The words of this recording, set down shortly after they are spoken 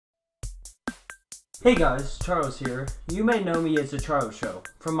Hey guys, Charles here. You may know me as The Charles Show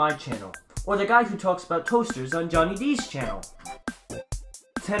from my channel, or the guy who talks about toasters on Johnny D's channel.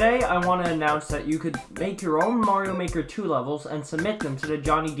 Today I want to announce that you could make your own Mario Maker 2 levels and submit them to the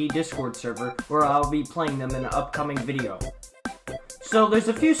Johnny D Discord server, where I'll be playing them in an upcoming video. So there's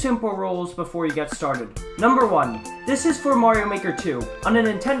a few simple rules before you get started. Number 1, this is for Mario Maker 2 on a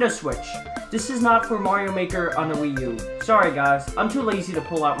Nintendo Switch. This is not for Mario Maker on the Wii U. Sorry guys, I'm too lazy to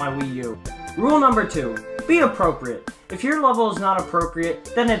pull out my Wii U. Rule number 2, be appropriate. If your level is not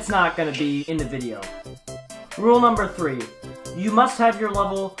appropriate, then it's not going to be in the video. Rule number 3, you must have your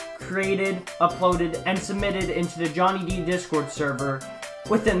level created, uploaded, and submitted into the Johnny D Discord server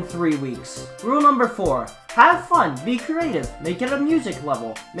within 3 weeks. Rule number 4, have fun, be creative, make it a music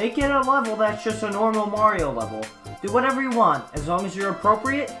level, make it a level that's just a normal Mario level. Do whatever you want, as long as you're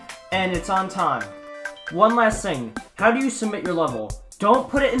appropriate and it's on time. One last thing, how do you submit your level?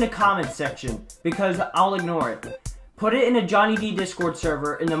 Don't put it in the comments section, because I'll ignore it. Put it in a Johnny D Discord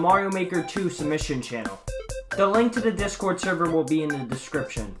server in the Mario Maker 2 submission channel. The link to the Discord server will be in the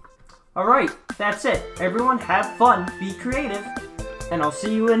description. Alright, that's it. Everyone have fun, be creative, and I'll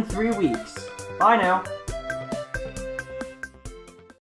see you in 3 weeks. Bye now.